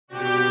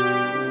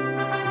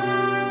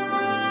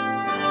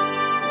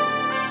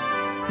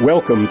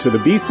Welcome to the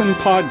Beeson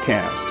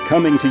Podcast,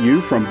 coming to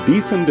you from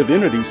Beeson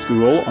Divinity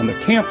School on the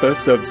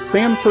campus of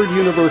Samford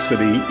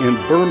University in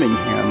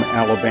Birmingham,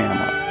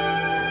 Alabama.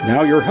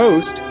 Now your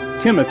host,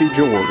 Timothy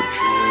George.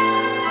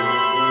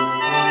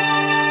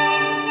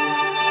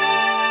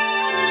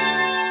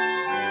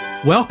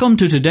 Welcome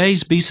to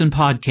today's Beeson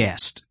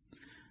Podcast.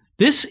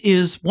 This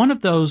is one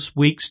of those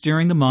weeks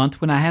during the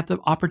month when I have the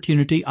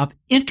opportunity of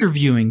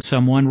interviewing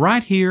someone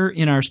right here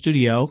in our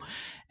studio.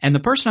 And the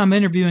person I'm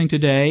interviewing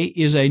today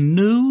is a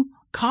new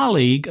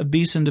colleague of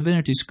Beeson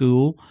Divinity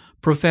School,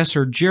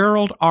 Professor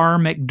Gerald R.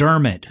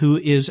 McDermott, who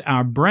is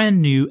our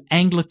brand new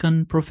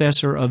Anglican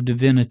Professor of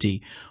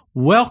Divinity.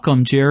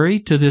 Welcome, Jerry,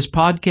 to this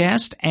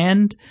podcast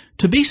and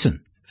to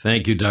Beeson.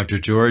 Thank you, Dr.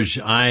 George.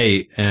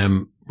 I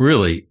am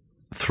really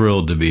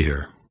thrilled to be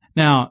here.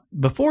 Now,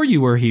 before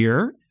you were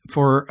here,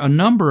 for a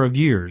number of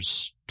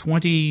years,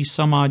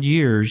 20-some-odd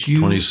years,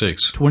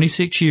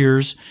 26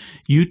 years,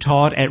 you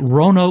taught at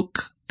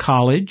Roanoke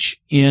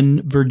College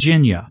in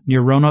Virginia,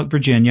 near Roanoke,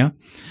 Virginia.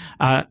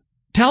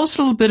 Tell us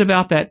a little bit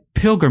about that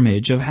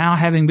pilgrimage of how,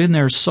 having been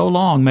there so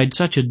long, made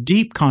such a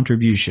deep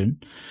contribution.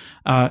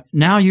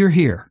 Now you're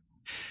here.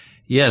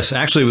 Yes,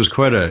 actually it was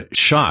quite a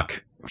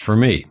shock for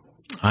me.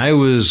 I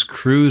was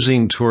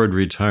cruising toward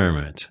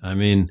retirement. I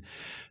mean,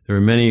 there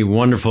are many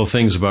wonderful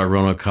things about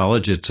Roanoke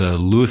College. It's a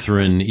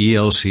Lutheran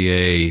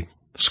ELCA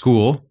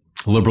school,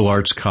 liberal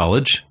arts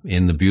college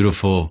in the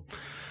beautiful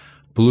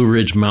Blue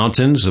Ridge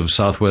Mountains of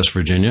Southwest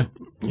Virginia.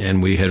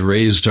 And we had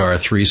raised our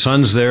 3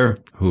 sons there,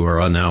 who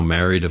are now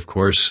married, of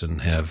course,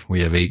 and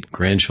we have 8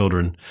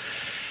 grandchildren.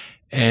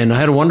 And I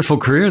had a wonderful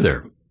career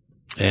there.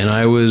 And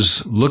I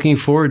was looking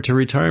forward to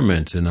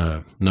retirement in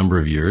a number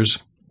of years.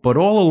 But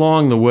all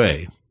along the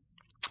way,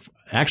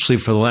 actually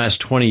for the last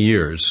 20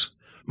 years,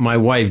 my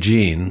wife,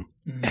 Jean,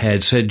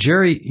 had said,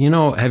 Jerry,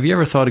 have you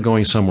ever thought of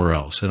going somewhere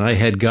else? And I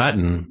had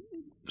gotten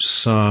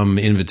some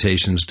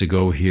invitations to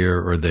go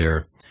here or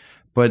there,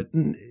 but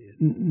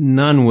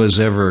none was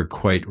ever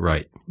quite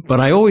right. But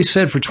I always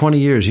said for 20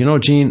 years,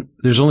 Jean,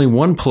 there's only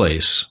one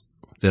place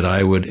that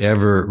I would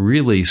ever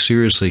really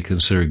seriously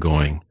consider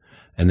going,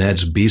 and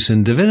that's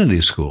Beeson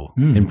Divinity School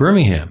in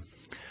Birmingham.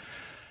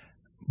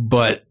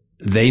 But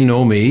they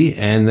know me,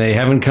 and they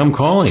haven't come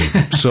calling,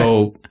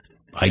 so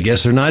I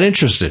guess they're not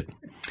interested.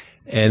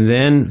 And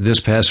then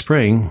this past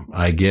spring,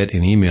 I get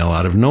an email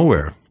out of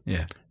nowhere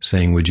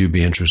saying, would you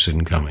be interested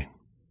in coming?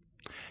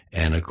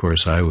 And, of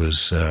course, I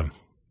was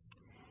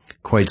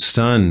quite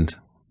stunned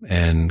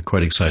and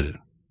quite excited.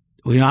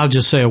 Well, I'll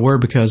just say a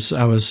word because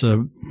I was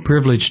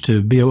privileged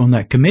to be on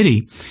that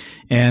committee,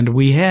 and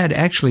we had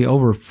actually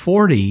over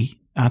 45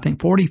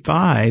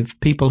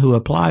 people who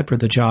applied for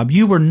the job.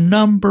 You were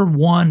number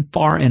one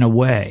far and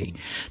away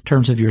in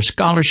terms of your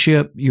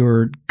scholarship,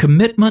 your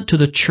commitment to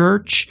the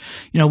church.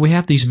 We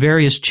have these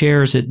various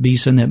chairs at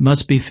Beeson that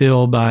must be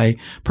filled by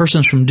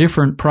persons from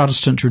different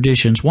Protestant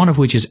traditions, one of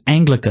which is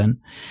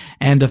Anglican.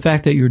 And the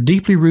fact that you're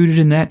deeply rooted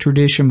in that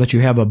tradition, but you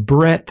have a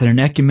breadth and an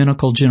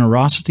ecumenical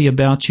generosity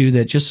about you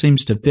that just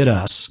seems to fit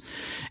us.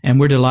 And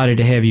we're delighted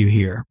to have you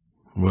here.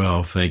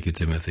 Well, thank you,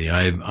 Timothy.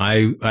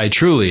 I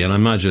truly, and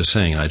I'm not just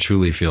saying, I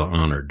truly feel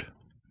honored.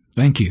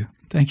 Thank you.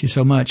 Thank you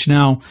so much.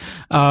 Now,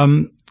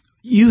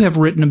 you have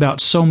written about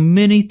so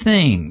many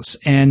things,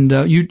 and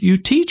you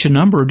teach a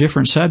number of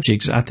different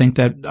subjects. I think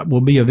that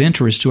will be of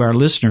interest to our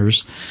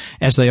listeners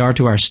as they are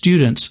to our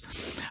students.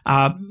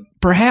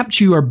 Perhaps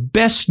you are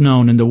best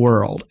known in the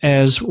world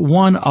as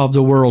one of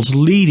the world's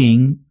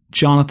leading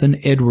Jonathan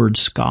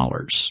Edwards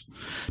scholars.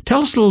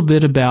 Tell us a little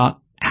bit about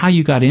how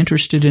you got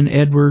interested in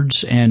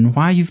Edwards and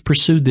why you've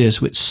pursued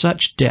this with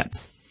such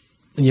depth.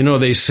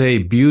 They say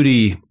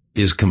beauty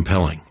is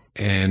compelling.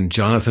 And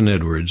Jonathan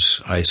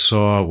Edwards, I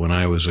saw when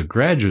I was a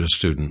graduate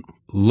student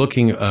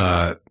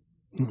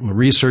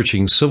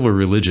researching civil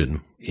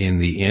religion in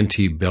the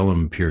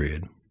antebellum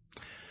period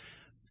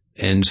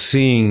and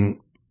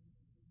seeing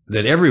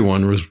that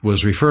everyone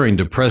was referring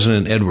to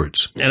President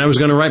Edwards. And I was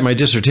going to write my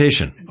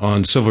dissertation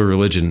on civil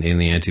religion in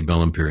the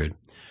antebellum period.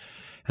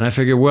 And I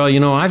figured, well,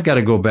 I've got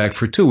to go back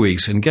for 2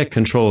 weeks and get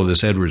control of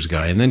this Edwards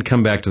guy and then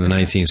come back to the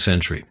 19th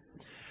century.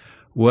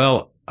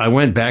 Well, I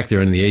went back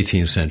there in the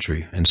 18th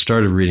century and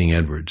started reading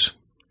Edwards.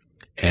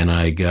 And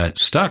I got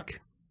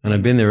stuck. And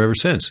I've been there ever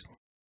since.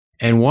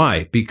 And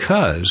why?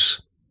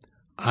 Because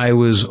I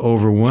was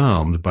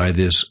overwhelmed by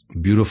this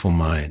beautiful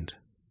mind.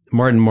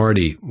 Martin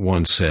Marty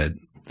once said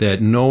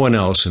that no one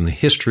else in the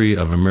history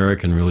of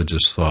American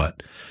religious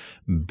thought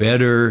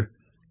better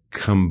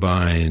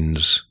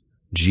combines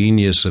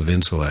genius of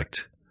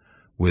intellect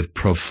with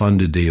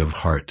profundity of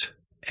heart.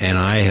 And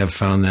I have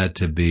found that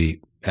to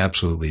be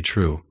absolutely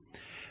true.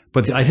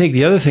 But I think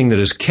the other thing that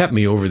has kept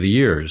me over the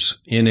years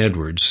in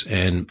Edwards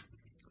and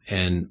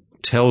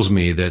tells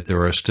me that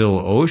there are still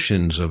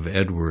oceans of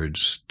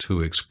Edwards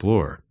to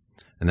explore,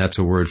 and that's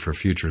a word for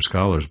future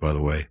scholars, by the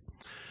way,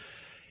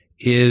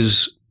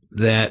 is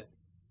that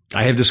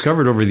I have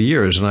discovered over the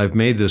years, and I've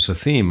made this a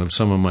theme of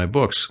some of my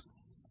books,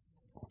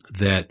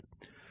 that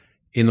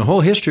in the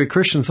whole history of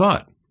Christian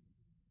thought,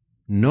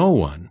 no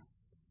one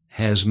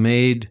has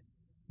made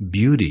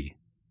beauty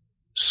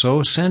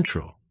so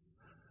central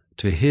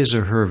to his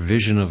or her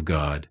vision of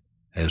God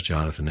as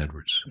Jonathan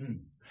Edwards.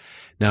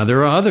 Now, there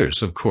are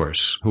others, of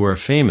course, who are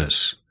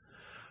famous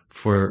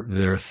for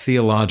their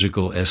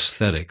theological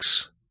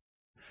aesthetics,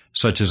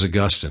 such as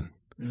Augustine,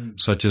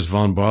 such as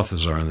von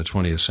Balthasar in the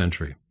 20th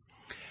century.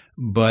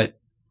 But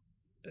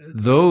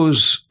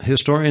those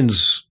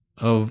historians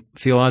of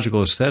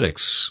theological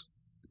aesthetics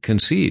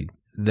concede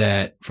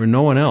that for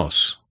no one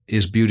else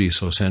is beauty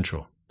so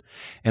central.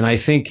 And I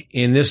think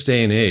in this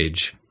day and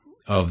age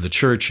of the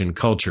church and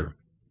culture,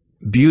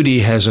 beauty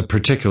has a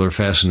particular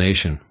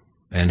fascination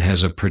and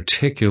has a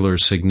particular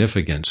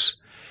significance.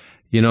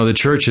 You know, the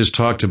church has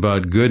talked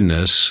about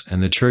goodness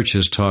and the church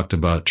has talked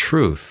about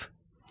truth,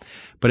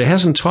 but it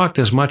hasn't talked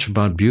as much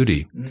about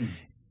beauty,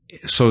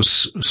 so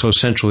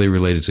centrally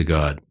related to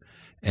God.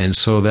 And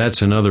so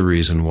that's another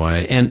reason why.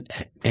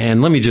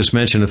 And let me just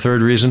mention a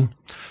third reason.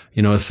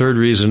 You know, a third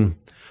reason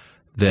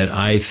that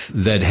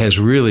has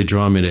really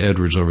drawn me to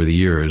Edwards over the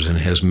years and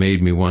has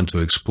made me want to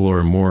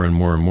explore more and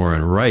more and more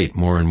and write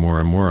more and more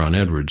and more on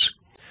Edwards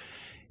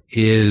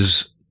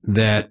is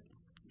that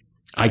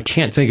I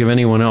can't think of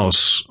anyone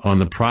else on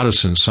the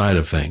Protestant side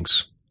of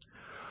things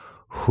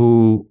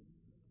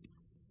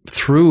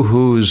through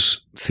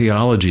whose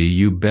theology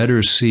you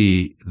better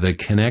see the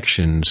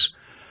connections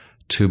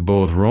to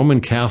both Roman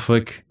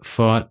Catholic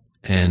thought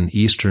and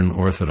Eastern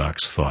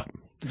Orthodox thought.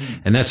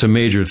 And that's a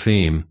major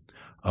theme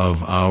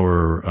of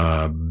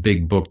our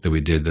big book that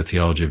we did, The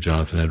Theology of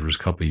Jonathan Edwards, a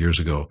couple of years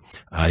ago.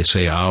 I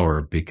say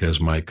our because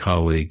my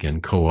colleague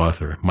and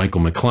co-author,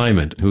 Michael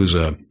McClymont, who's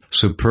a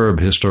superb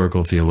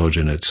historical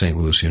theologian at St.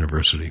 Louis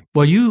University.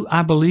 Well, you,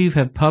 I believe,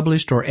 have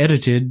published or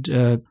edited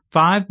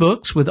 5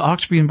 books with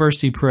Oxford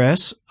University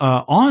Press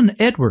on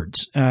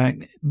Edwards.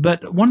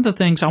 But one of the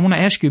things I want to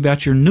ask you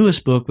about your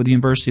newest book with the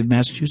University of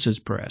Massachusetts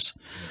Press,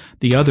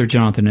 the other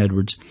Jonathan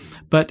Edwards.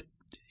 But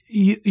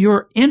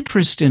your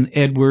interest in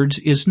Edwards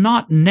is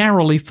not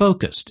narrowly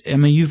focused. I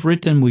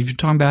mean, we've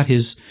talked about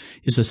his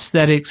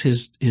aesthetics,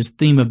 his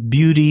theme of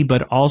beauty,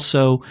 but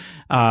also,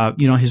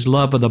 his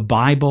love of the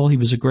Bible. He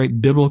was a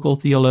great biblical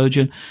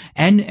theologian.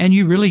 And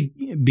you really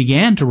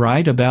began to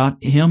write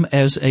about him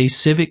as a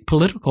civic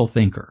political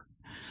thinker.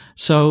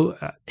 So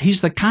he's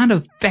the kind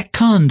of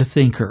fecund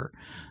thinker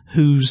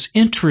whose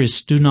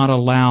interests do not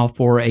allow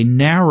for a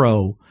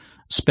narrow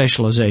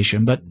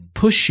specialization, but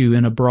push you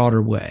in a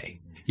broader way.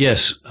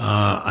 Yes,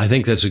 I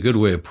think that's a good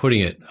way of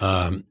putting it.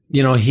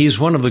 He's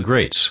one of the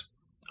greats.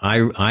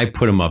 I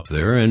put him up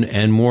there,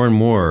 and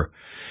more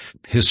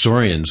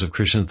historians of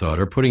Christian thought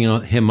are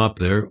putting him up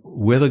there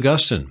with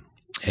Augustine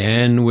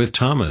and with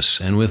Thomas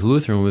and with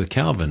Luther and with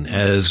Calvin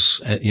as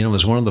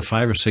one of the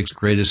 5 or 6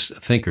 greatest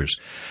thinkers.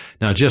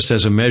 Now, just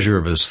as a measure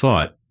of his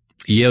thought,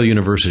 Yale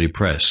University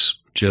Press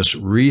just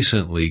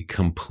recently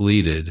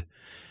completed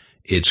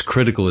its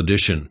critical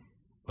edition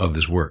of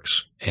his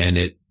works, and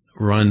it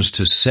runs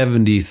to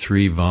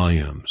 73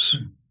 volumes,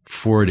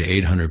 400 to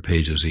 800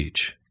 pages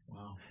each.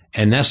 Wow.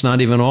 And that's not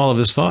even all of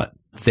his thought.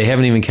 They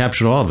haven't even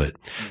captured all of it.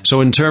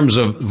 So in terms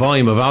of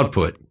volume of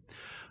output,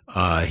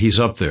 he's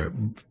up there.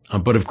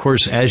 But of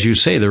course, as you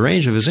say, the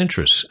range of his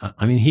interests.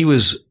 I mean, he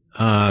was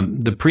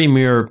the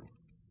premier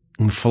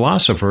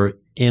philosopher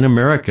in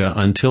America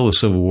until the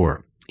Civil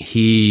War.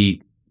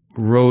 He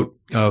wrote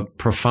a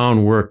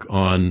profound work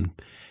on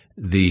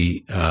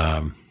the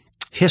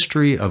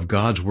history of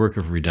God's work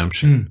of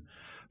redemption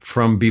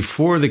from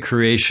before the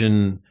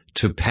creation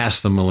to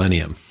past the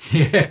millennium.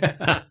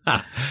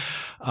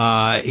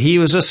 He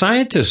was a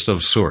scientist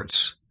of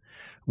sorts.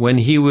 When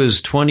he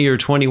was 20 or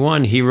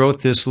 21, he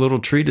wrote this little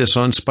treatise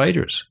on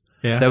spiders.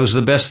 Yeah. That was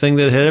the best thing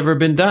that had ever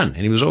been done.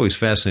 And he was always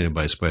fascinated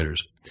by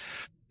spiders.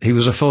 He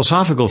was a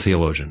philosophical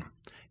theologian.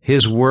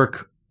 His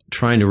work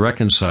trying to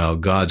reconcile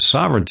God's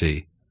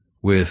sovereignty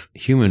with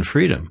human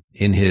freedom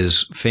in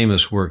his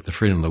famous work, The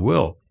Freedom of the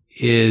Will,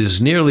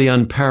 is nearly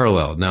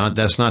unparalleled. Now,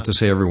 that's not to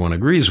say everyone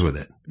agrees with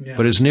it,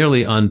 but it's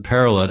nearly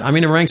unparalleled. I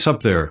mean, it ranks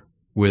up there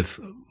with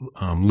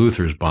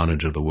Luther's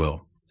Bondage of the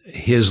Will.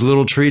 His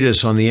little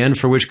treatise on the end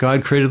for which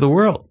God created the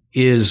world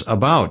is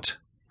about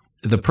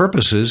the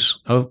purposes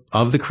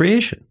of the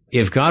creation.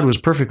 If God was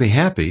perfectly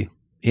happy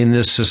in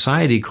this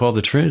society called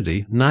the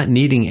Trinity, not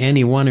needing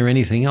anyone or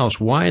anything else,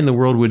 why in the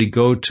world would he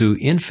go to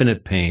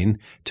infinite pain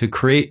to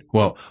create,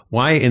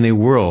 why in the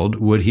world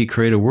would he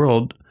create a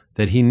world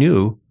that he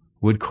knew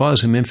would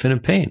cause him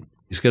infinite pain?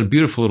 He's got a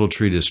beautiful little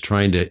treatise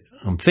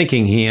I'm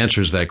thinking he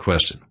answers that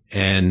question.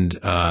 And,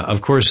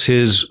 of course,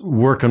 his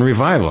work on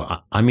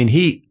revival. I mean,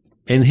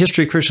 in the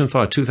history of Christian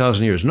thought,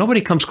 2,000 years,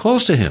 nobody comes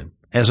close to him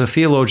as a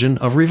theologian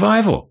of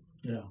revival.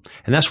 Yeah.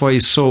 And that's why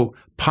he's so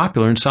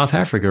popular in South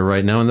Africa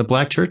right now in the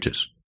black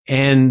churches.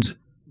 And,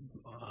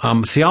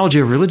 theology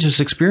of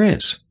religious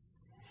experience.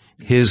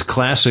 His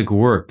classic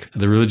work,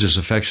 The Religious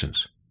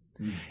Affections,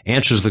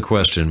 answers the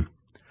question,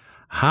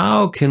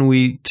 how can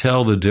we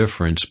tell the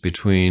difference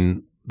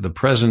between the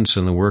presence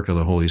and the work of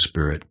the Holy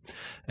Spirit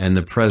and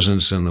the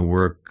presence and the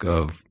work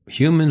of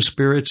human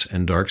spirits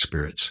and dark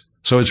spirits?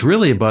 So it's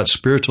really about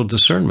spiritual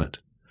discernment.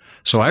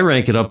 So I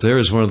rank it up there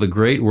as one of the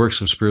great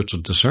works of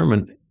spiritual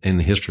discernment in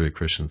the history of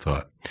Christian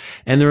thought.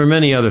 And there are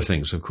many other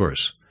things, of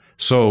course.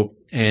 So,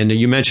 and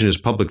you mentioned his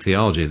Public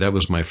Theology. That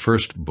was my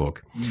first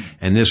book.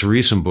 And this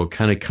recent book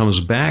kind of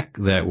comes back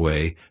that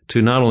way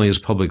to not only his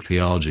Public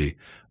Theology,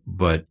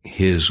 but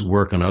his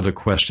work on other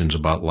questions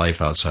about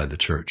life outside the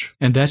church.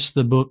 And that's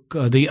the book,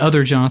 The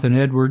Other Jonathan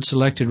Edwards,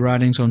 Selected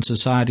Writings on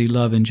Society,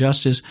 Love, and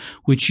Justice,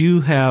 which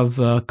you have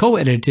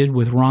co-edited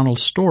with Ronald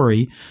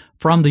Story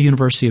from the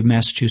University of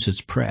Massachusetts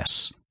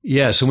Press.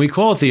 Yes, and we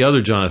call it The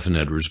Other Jonathan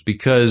Edwards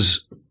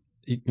because,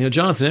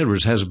 Jonathan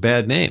Edwards has a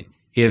bad name.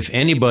 If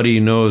anybody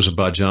knows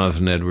about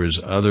Jonathan Edwards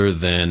other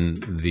than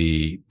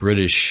the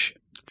British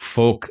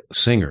folk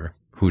singer,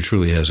 who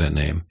truly has that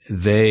name,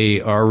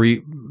 they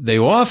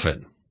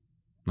often,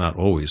 not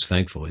always,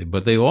 thankfully,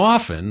 but they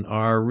often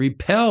are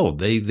repelled.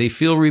 They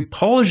feel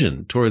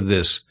repulsion toward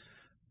this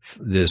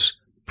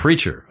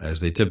preacher, as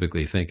they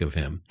typically think of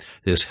him,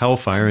 this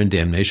hellfire and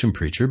damnation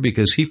preacher,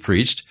 because he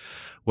preached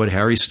what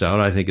Harry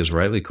Stout, I think, is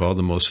rightly called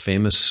the most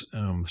famous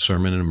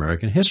sermon in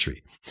American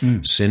history,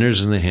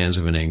 Sinners in the Hands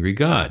of an Angry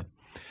God.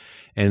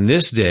 And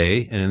this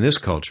day, and in this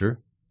culture,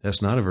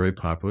 that's not a very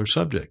popular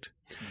subject.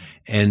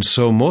 And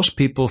so most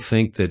people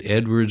think that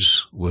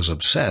Edwards was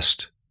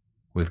obsessed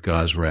with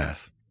God's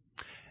wrath.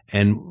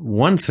 And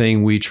one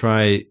thing we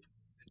try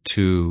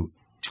to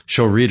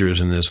show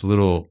readers in this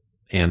little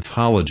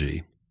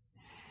anthology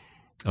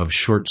of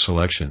short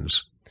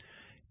selections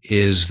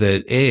is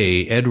that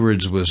A,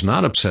 Edwards was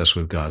not obsessed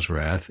with God's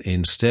wrath.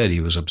 Instead,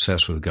 he was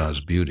obsessed with God's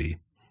beauty.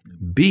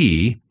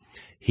 B,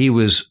 he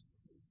was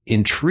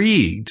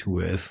intrigued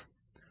with,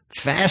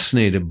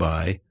 fascinated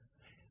by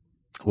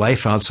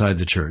life outside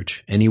the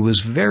church, and he was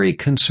very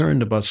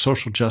concerned about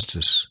social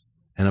justice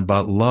and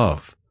about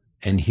love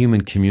and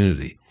human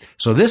community.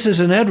 So this is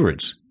an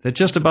Edwards that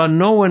just about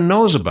no one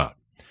knows about.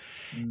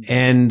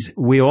 And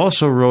we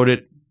also wrote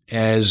it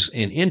as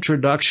an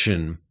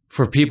introduction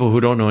for people who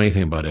don't know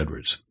anything about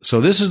Edwards.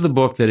 So this is the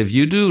book that if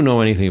you do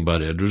know anything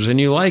about Edwards and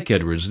you like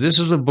Edwards, this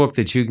is a book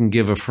that you can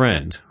give a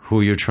friend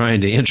who you're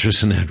trying to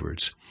interest in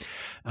Edwards.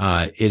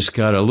 It's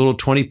got a little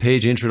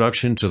 20-page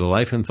introduction to the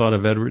life and thought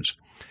of Edwards.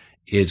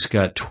 It's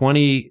got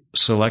 20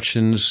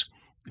 selections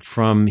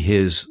from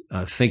his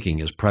thinking,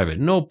 his private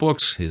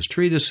notebooks, his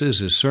treatises,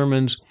 his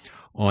sermons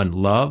on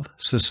love,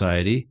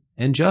 society,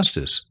 and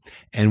justice,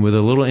 and with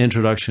a little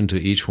introduction to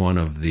each one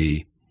of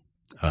the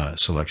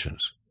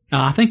selections.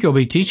 I think you'll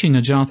be teaching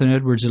a Jonathan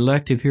Edwards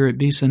elective here at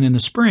Beeson in the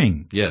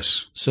spring.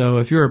 Yes. So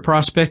if you're a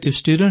prospective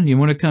student, you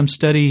want to come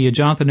study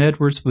Jonathan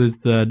Edwards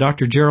with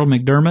Dr. Gerald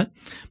McDermott,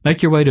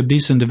 make your way to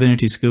Beeson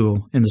Divinity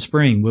School in the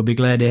spring. We'll be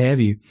glad to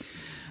have you.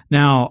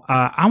 Now,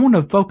 I want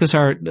to focus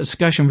our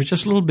discussion for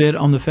just a little bit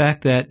on the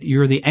fact that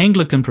you're the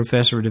Anglican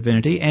professor of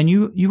divinity and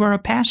you are a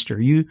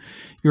pastor.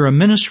 You're a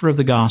minister of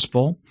the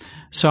gospel.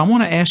 So I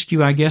want to ask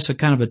you, I guess, a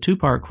kind of a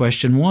two-part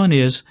question. One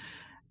is,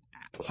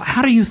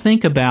 how do you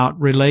think about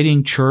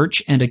relating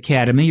church and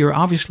academy? You're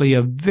obviously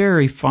a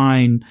very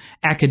fine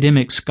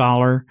academic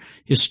scholar,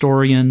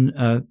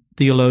 historian,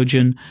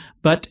 theologian,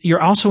 but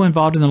you're also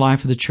involved in the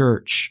life of the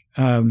church.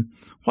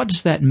 What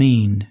does that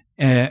mean?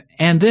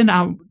 And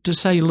then to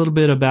say a little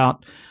bit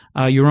about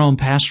your own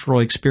pastoral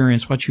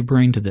experience, what you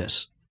bring to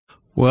this.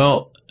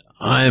 Well,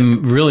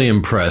 I'm really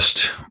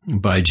impressed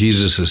by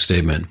Jesus'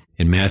 statement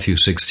in Matthew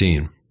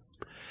 16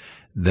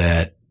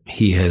 that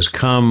he has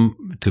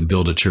come to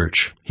build a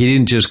church. He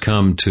didn't just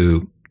come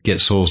to get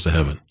souls to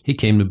heaven. He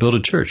came to build a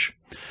church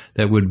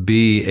that would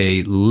be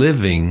a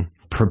living,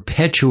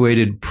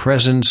 perpetuated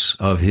presence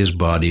of his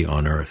body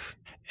on earth.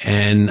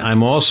 And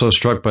I'm also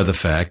struck by the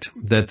fact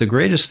that the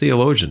greatest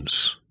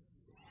theologians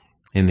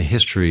in the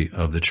history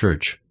of the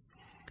church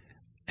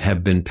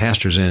have been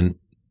pastors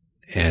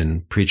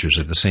and preachers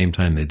at the same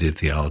time they did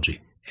theology.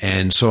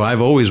 And so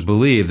I've always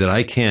believed that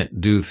I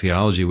can't do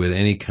theology with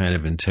any kind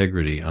of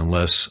integrity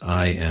unless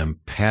I am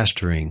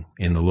pastoring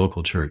in the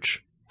local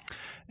church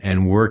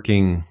and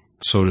working,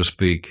 so to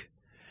speak,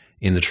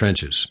 in the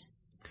trenches.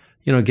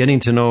 You know, getting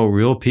to know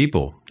real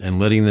people and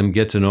letting them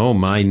get to know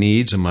my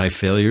needs and my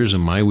failures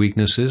and my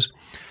weaknesses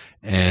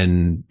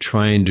and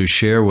trying to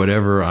share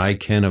whatever I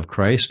can of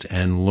Christ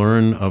and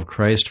learn of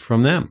Christ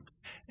from them.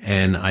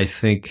 And I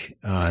think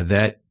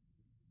that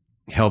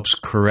helps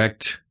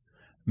correct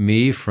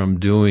me from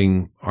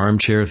doing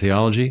armchair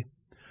theology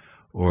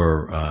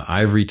or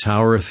ivory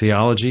tower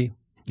theology.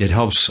 It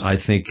helps, I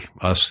think,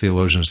 us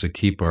theologians to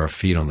keep our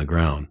feet on the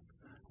ground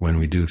when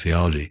we do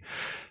theology.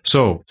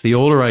 So the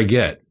older I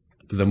get,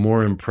 the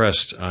more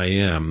impressed I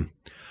am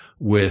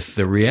with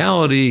the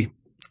reality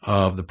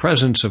of the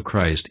presence of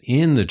Christ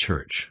in the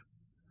church.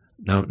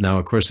 Now,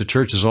 of course, the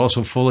church is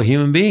also full of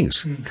human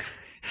beings.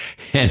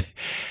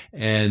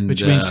 and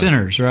which means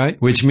sinners,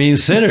 right? Which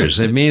means sinners.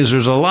 It means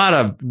there's a lot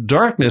of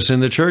darkness in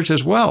the church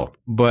as well.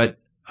 But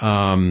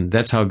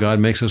that's how God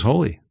makes us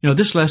holy. You know,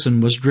 this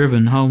lesson was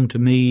driven home to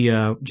me,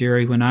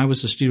 Jerry, when I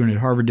was a student at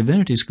Harvard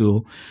Divinity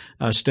School,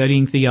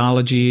 studying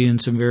theology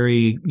and some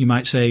very, you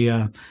might say,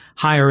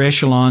 higher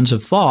echelons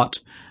of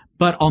thought.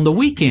 But on the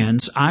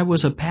weekends, I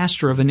was a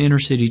pastor of an inner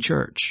city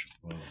church.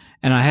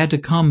 And I had to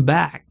come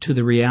back to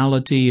the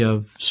reality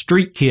of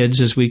street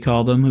kids, as we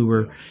call them, who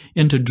were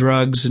into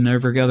drugs and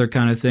every other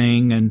kind of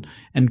thing,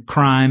 and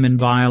crime and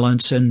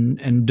violence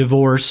and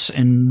divorce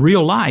and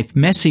real life,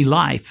 messy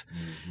life.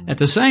 At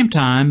the same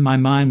time, my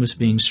mind was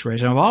being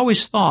stretched. And I've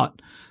always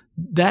thought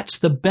that's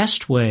the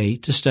best way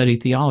to study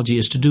theology,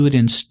 is to do it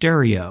in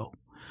stereo,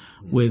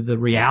 with the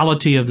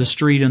reality of the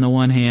street in the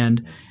one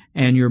hand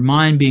and your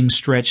mind being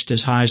stretched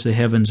as high as the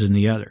heavens in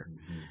the other.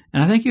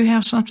 And I think you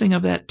have something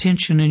of that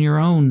tension in your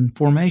own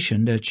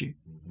formation, don't you?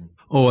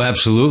 Oh,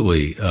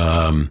 absolutely.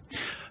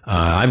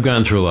 I've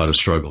gone through a lot of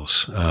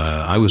struggles.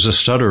 I was a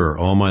stutterer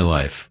all my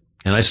life,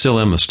 and I still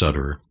am a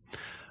stutterer.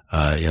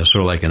 Sort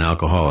of like an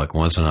alcoholic.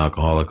 Once an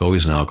alcoholic,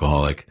 always an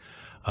alcoholic.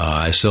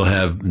 I still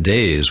have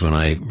days when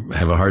I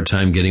have a hard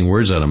time getting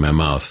words out of my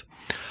mouth.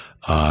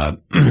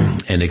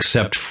 And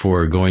except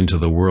for going to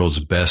the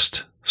world's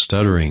best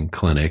stuttering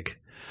clinic,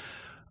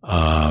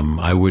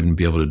 I wouldn't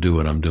be able to do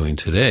what I'm doing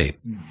today.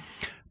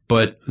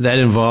 But that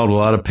involved a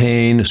lot of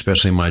pain,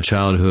 especially in my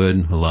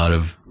childhood, a lot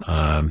of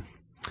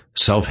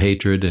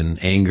self-hatred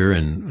and anger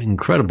and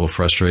incredible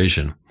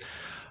frustration.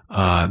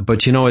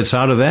 But it's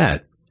out of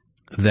that,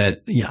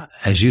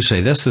 as you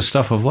say, that's the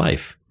stuff of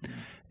life.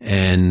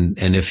 And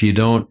if you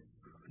don't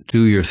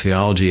do your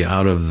theology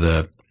out of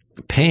the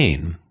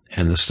pain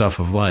and the stuff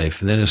of life,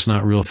 then it's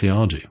not real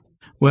theology.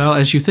 Well,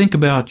 as you think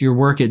about your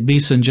work at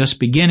Beeson just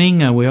beginning,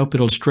 we hope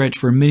it'll stretch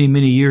for many,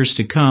 many years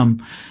to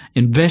come,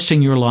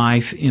 investing your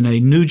life in a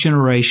new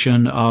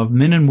generation of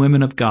men and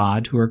women of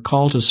God who are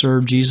called to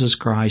serve Jesus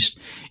Christ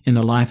in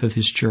the life of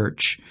His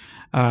church.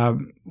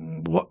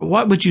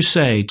 What would you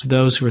say to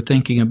those who are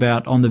thinking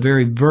about on the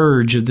very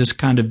verge of this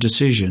kind of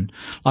decision?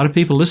 A lot of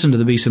people listen to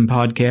the Beeson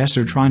podcast.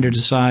 They're trying to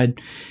decide,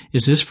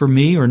 is this for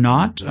me or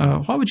not?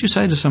 What would you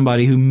say to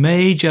somebody who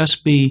may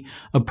just be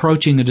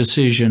approaching a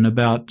decision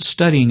about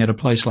studying at a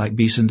place like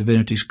Beeson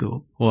Divinity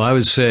School? Well, I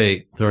would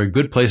say there are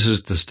good places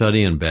to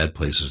study and bad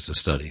places to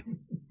study.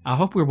 I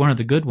hope we're one of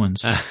the good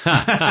ones. And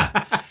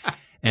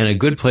a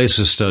good place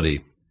to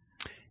study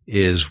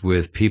is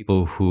with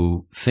people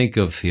who think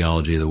of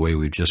theology the way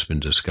we've just been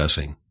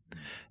discussing,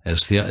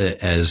 as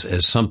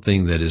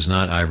something that is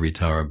not ivory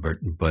tower,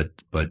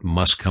 but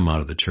must come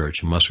out of the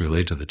church, must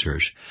relate to the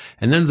church.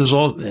 And then there's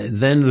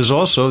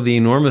also the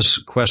enormous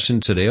question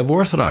today of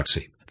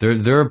orthodoxy.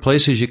 There are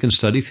places you can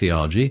study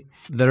theology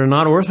that are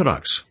not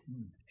orthodox,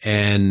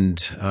 and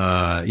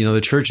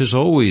the church has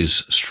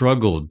always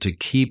struggled to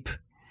keep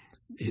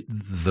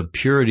the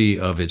purity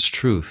of its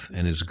truth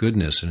and its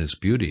goodness and its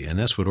beauty. And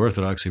that's what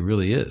orthodoxy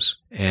really is.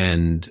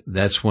 And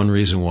that's one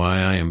reason why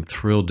I am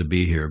thrilled to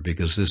be here,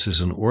 because this is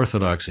an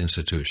orthodox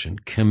institution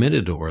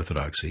committed to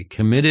orthodoxy,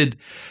 committed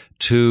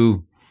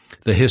to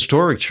the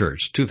historic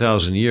church,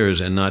 2,000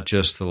 years, and not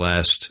just the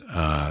last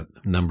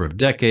number of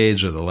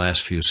decades or the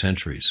last few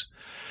centuries.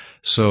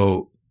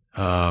 So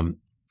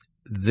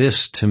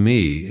this, to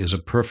me, is a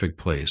perfect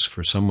place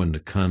for someone to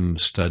come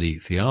study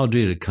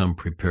theology, to come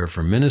prepare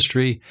for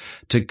ministry,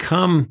 to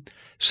come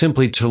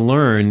simply to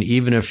learn,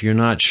 even if you're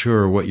not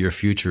sure what your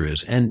future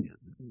is. And,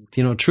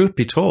 truth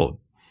be told,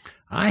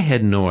 I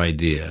had no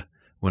idea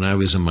when I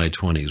was in my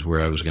 20s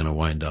where I was going to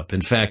wind up.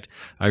 In fact,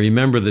 I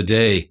remember the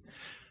day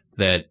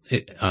that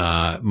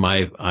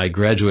I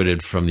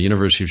graduated from the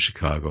University of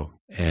Chicago,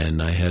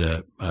 and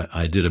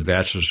I did a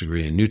bachelor's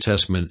degree in New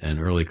Testament and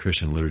early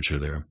Christian literature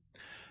there.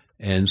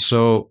 And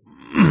so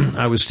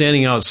I was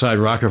standing outside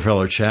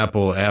Rockefeller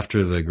Chapel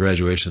after the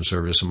graduation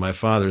service, and my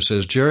father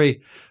says, "Jerry,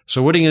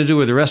 so what are you going to do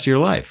with the rest of your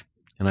life?"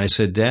 And I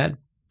said, "Dad,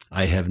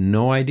 I have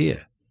no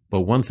idea.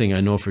 But one thing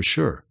I know for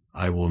sure,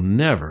 I will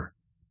never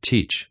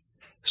teach."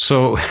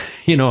 So,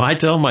 I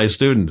tell my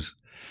students,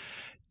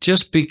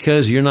 just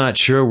because you're not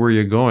sure where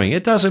you're going,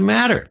 it doesn't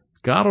matter.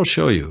 God will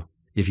show you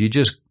if you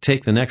just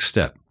take the next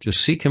step. Just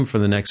seek Him for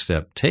the next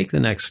step. Take the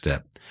next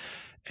step.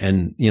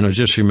 And,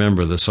 just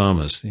remember the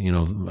psalmist,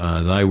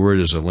 thy word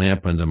is a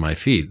lamp unto my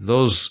feet.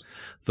 Those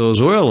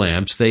oil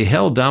lamps, they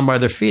held down by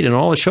their feet, and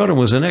all it showed them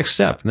was the next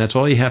step. And that's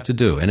all you have to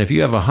do. And if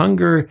you have a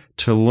hunger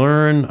to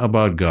learn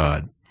about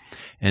God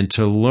and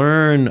to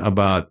learn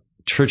about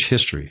church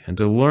history and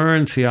to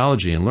learn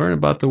theology and learn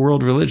about the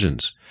world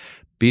religions,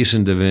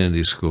 Beeson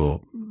Divinity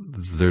School,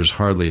 there's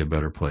hardly a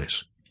better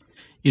place.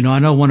 I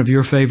know one of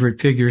your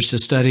favorite figures to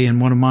study, and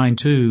one of mine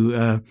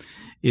too,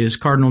 is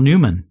Cardinal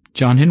Newman.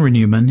 John Henry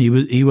Newman.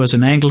 He was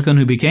an Anglican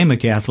who became a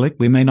Catholic.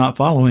 We may not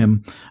follow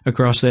him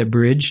across that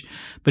bridge,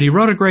 but he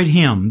wrote a great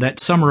hymn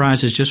that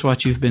summarizes just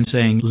what you've been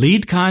saying.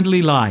 Lead,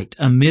 kindly light,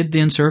 amid the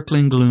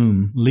encircling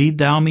gloom. Lead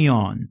thou me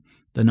on.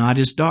 The night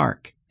is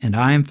dark, and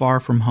I am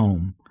far from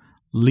home.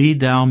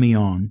 Lead thou me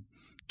on.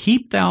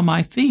 Keep thou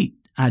my feet.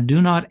 I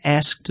do not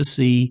ask to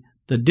see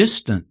the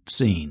distant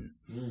scene.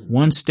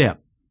 One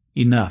step,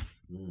 enough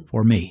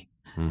for me.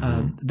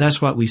 That's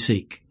what we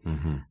seek.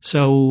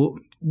 So,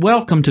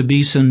 welcome to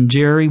Beeson,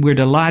 Jerry. We're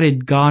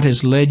delighted God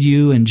has led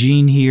you and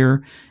Jean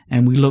here,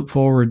 and we look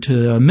forward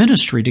to a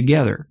ministry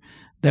together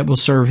that will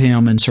serve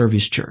Him and serve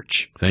His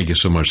church. Thank you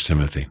so much,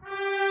 Timothy.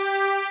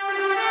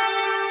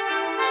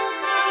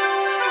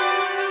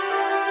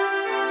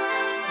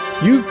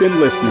 You've been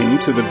listening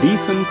to the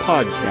Beeson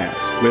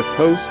Podcast with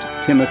host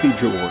Timothy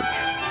George.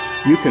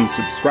 You can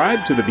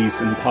subscribe to the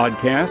Beeson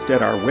Podcast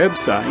at our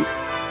website,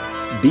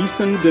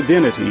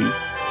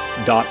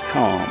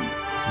 BeesonDivinity.com.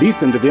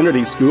 Beeson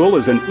Divinity School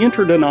is an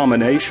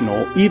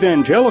interdenominational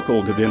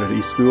evangelical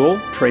divinity school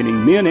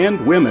training men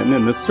and women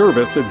in the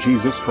service of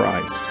Jesus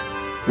Christ.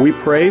 We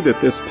pray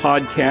that this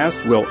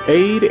podcast will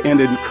aid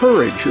and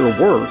encourage your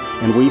work,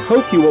 and we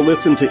hope you will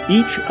listen to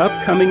each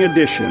upcoming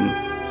edition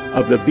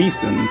of the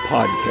Beeson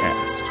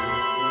Podcast.